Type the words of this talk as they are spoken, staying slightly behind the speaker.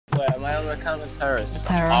Wait, am I on the counter terrorist?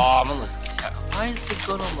 Terrorist. Oh, I'm on the why is the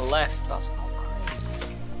gun on the left? That's not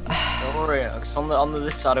right. Don't worry, because on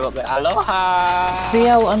this side I got the aloha.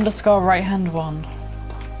 CL underscore right hand 1.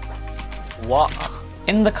 What?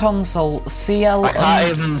 In the console, CL. I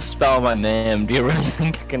can't even spell my name. Do you really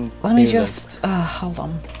think I can? Let me just. Hold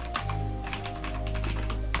on.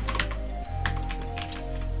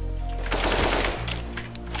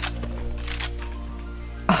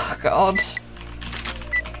 Oh God.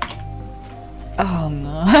 Oh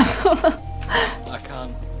no. I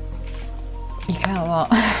can't. You can't what?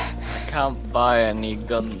 I can't buy any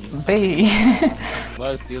guns. B.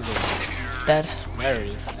 Where's the other one? Dead. Where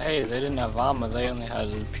is? Hey, they didn't have armor. They only had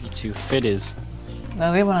P2 fitties.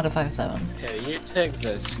 No, they wanted a 5.7. Yeah, you take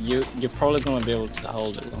this. You're probably gonna be able to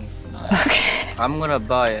hold it long. Okay. I'm gonna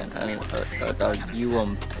buy it. You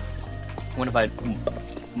I'm gonna buy.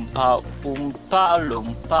 Oh, I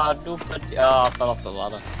fell off the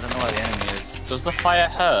ladder. I don't know where the enemy is. Does the fire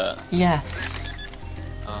hurt? Yes.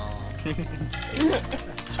 Oh.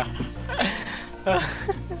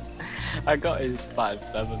 I got his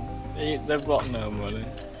 5.7. They've got no money.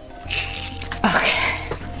 Okay.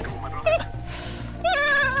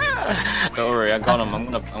 Don't worry, I got him. I'm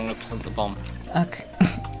gonna plant the bomb. Okay.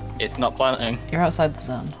 It's not planting. You're outside the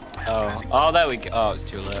zone. Oh, there we go. Oh, it's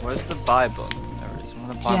too late. Where's the buy button? There it is. I'm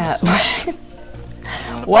gonna buy Yeah. myself.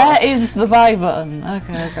 Where is the buy button?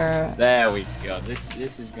 Okay, girl. There we go. This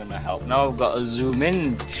is gonna help. Now I've got a zoom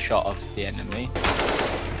in shot of the enemy.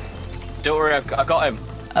 Don't worry, I got him.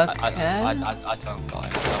 Okay. I don't got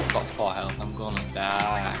him. I've got 4 health. I'm gonna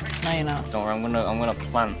die. No, you're not. Don't worry. I'm gonna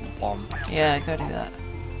plant the bomb. Yeah, go do that.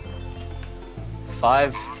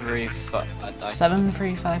 5, 3, 5. I died. 7,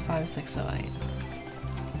 3, 5, 5, 6, 0,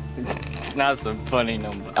 8. That's a funny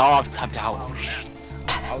number. Oh, I've tapped out.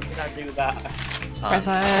 How did I do that? Press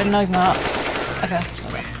I. No, he's not. Okay.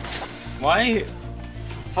 Why?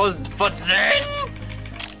 Fuzzin?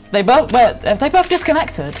 They both. Wait, have they both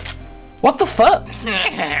disconnected? What the fuck?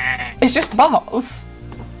 It's just bots.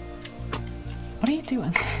 What are you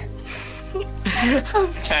doing? I'm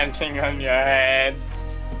standing on your head.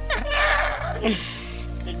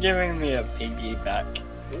 You're giving me a piggyback.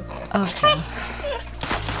 Okay.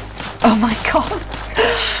 Oh my god.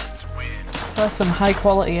 That's some high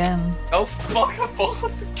quality aim. Oh fuck, I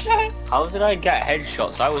fallen again. How did I get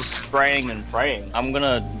headshots? I was spraying and praying. I'm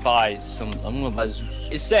gonna buy some.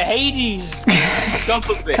 It's a Hades! Stop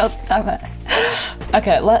a bit. God damn it.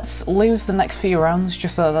 Okay, let's lose the next few rounds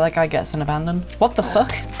just so that guy gets an abandon. What the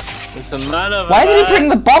fuck? It's a man of Why did he bring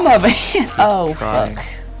the bomb over here? Oh trying. fuck.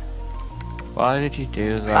 Why did you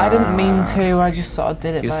do that? I didn't mean to, I just sort of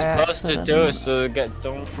did it You're by supposed accident. to do it so they get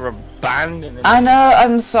done for abandoning. I know,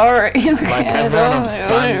 I'm sorry. Like everyone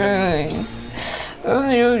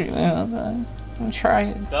I'm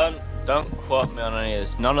trying. Don't quote me on any of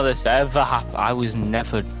this. None of this ever happened. I was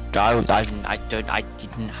never. I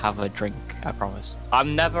didn't have a drink. I promise. I've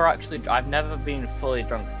never been fully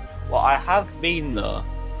drunk. What I have been though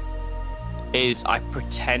is I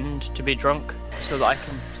pretend to be drunk so that I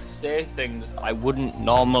can say things that I wouldn't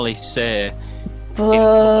normally say.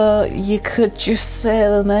 But you could just say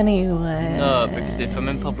them anyway. No, because if I'm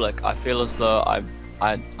in public, I feel as though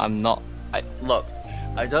I'm not. Look,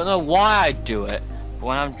 I don't know why I do it, but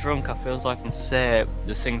when I'm drunk, I feel as though I can say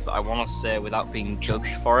the things that I want to say without being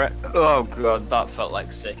judged for it. Oh god, that felt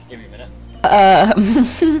like sick. Give me a minute.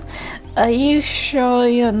 Are you sure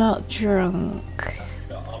you're not drunk?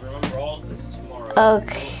 I'll remember all of this tomorrow.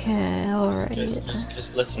 Okay, alright.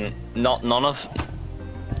 Just listen. None of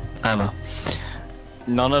Emma.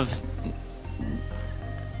 None of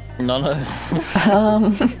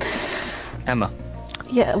Emma.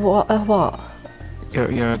 Yeah, what? You're a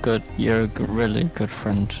really good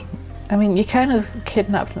friend. I mean, you kind of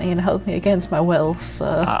kidnapped me and held me against my will,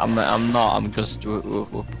 so... I'm not, I'm just,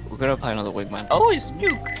 we're gonna play another wingman. Oh, it's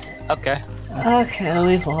Nuke! Okay. Okay,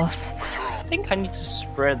 we've lost. I think I need to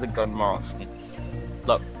spray the gun more often.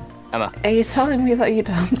 Look, Emma. Are you telling me that you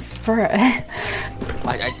don't spray?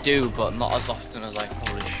 I do, but not as often as I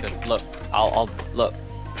probably should. Look, I'll look,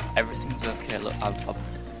 everything's okay. Look, I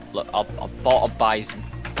bought a bison.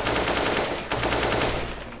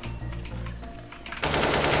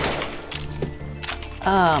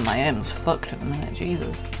 Ah, my aim's fucked at the minute,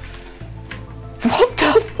 Jesus. What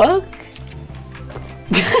the fuck?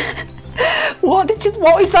 What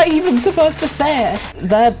is that even supposed to say?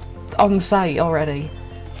 They're on site already.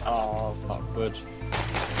 Oh, that's not good.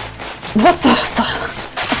 What the fuck?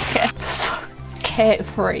 Kate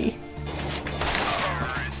free.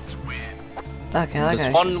 Okay, that There's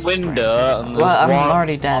guy's one just window and there's well, I'm one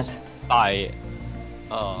already dead. site.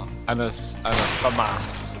 Oh, and a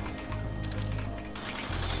FAMAS.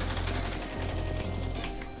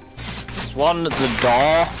 There's one at the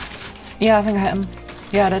door. Yeah, I think I hit him.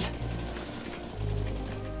 Yeah, I did.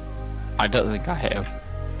 I don't think I hit him.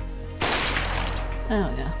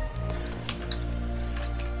 Oh, yeah.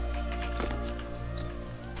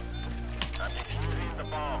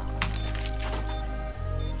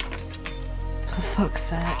 For fuck's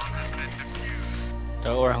sake.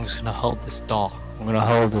 Don't worry, I'm just gonna hold this door. I'm gonna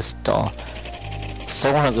hold this door.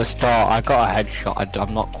 Someone at this door, I got a headshot,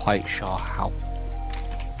 I'm not quite sure how.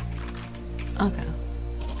 Okay.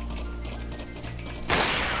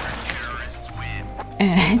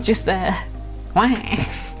 Just wah.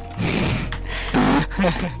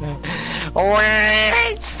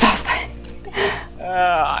 Stop it.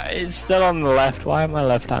 It's still on the left. Why am I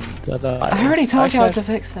left-handed? I already told you how to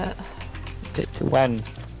fix it. When?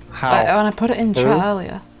 How? When I put it in chat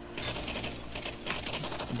earlier.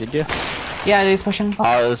 Did you? Yeah, he's pushing.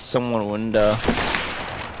 Oh, there's someone window.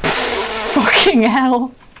 Fucking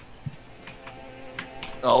hell.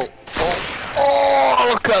 Oh,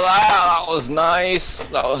 look at that! That was nice.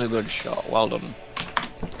 That was a good shot. Well done.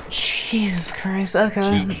 Jesus Christ.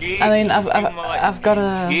 Okay. I mean, I've got to.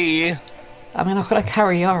 I mean, I've got to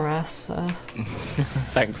carry your ass. So.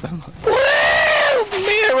 Thanks so much. Woo!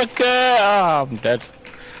 America! Oh, I'm dead.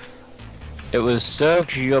 It was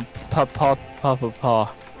Sergio Papa.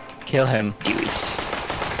 Kill him. Do it.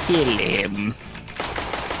 Kill him.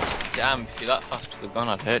 Damn, if you're that fast with the gun,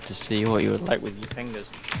 I'd hate to see what you would like with your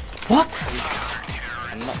fingers. What?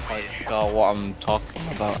 I'm not quite sure what I'm talking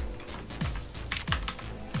about.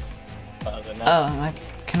 But I don't know. Oh, my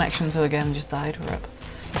connection to the game just died. Rip.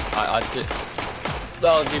 I did.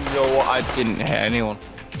 That'll give you what I didn't hit anyone.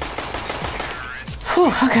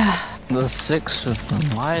 Whew, okay. There's 6 of them.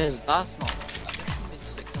 Why is that not? There's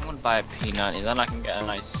 6. I'm gonna buy a P90, then I can get a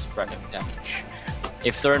nice spread of damage.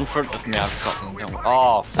 If they're in front of me, I've got them going.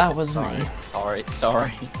 Oh, that was sorry, me.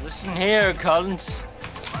 Sorry. Listen here, cunt.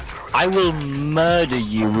 I will murder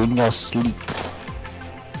you in your sleep.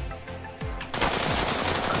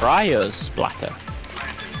 Cryo splatter.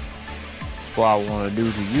 What I want to do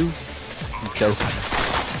to you. I'm joking.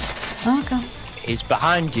 Okay. He's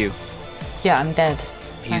behind you. Yeah, I'm dead.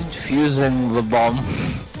 He's Thanks. defusing the bomb.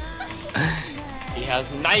 He has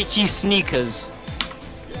Nike sneakers.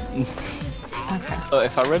 Okay. But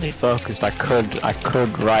if I really focused, I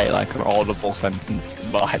could write like an audible sentence,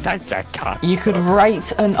 but I can't. You could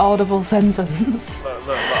write an audible sentence.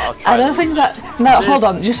 But I'll try. I don't think that. No, hold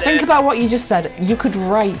on. Just think about what you just said. You could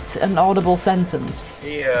write an audible sentence.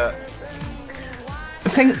 Yeah.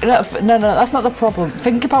 Think. No, that's not the problem.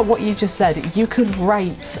 Think about what you just said. You could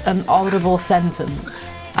write an audible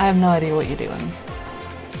sentence. I have no idea what you're doing.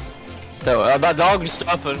 So that dog just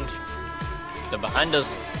opened. They're behind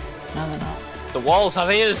us. No, they're not. The walls have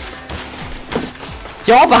ears.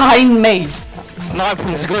 You're behind me.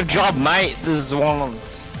 Sniping's a good job, mate. There's one of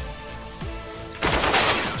us.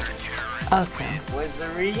 Okay. Where's the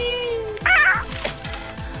ring?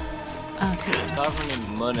 Okay. I don't have any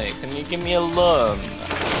money. Can you give me a loan?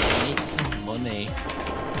 I need some money.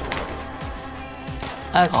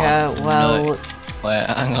 Okay, Oh, well... no. Wait,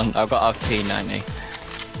 hang on. I've got a P90.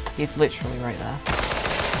 He's literally right there.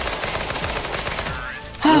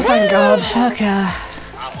 Oh, thank God. Okay.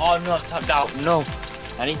 Oh, no, tapped out. No.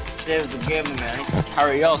 I need to save the game, man. I need to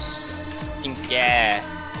carry your stinky ass.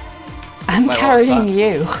 I'm Wait, carrying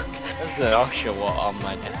you. There's an Oshawott on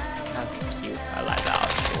my desk. That's cute. I like that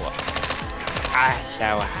Oshawott.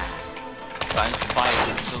 Oshawott. But I need to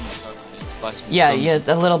buy some. Yeah, you're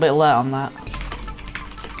a little bit late on that.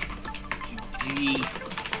 G.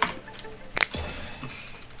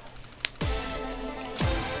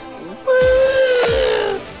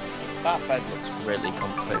 That bed looks really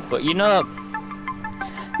comfy, but you know,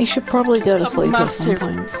 You should probably go to sleep at some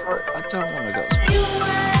point. I don't want to go to sleep.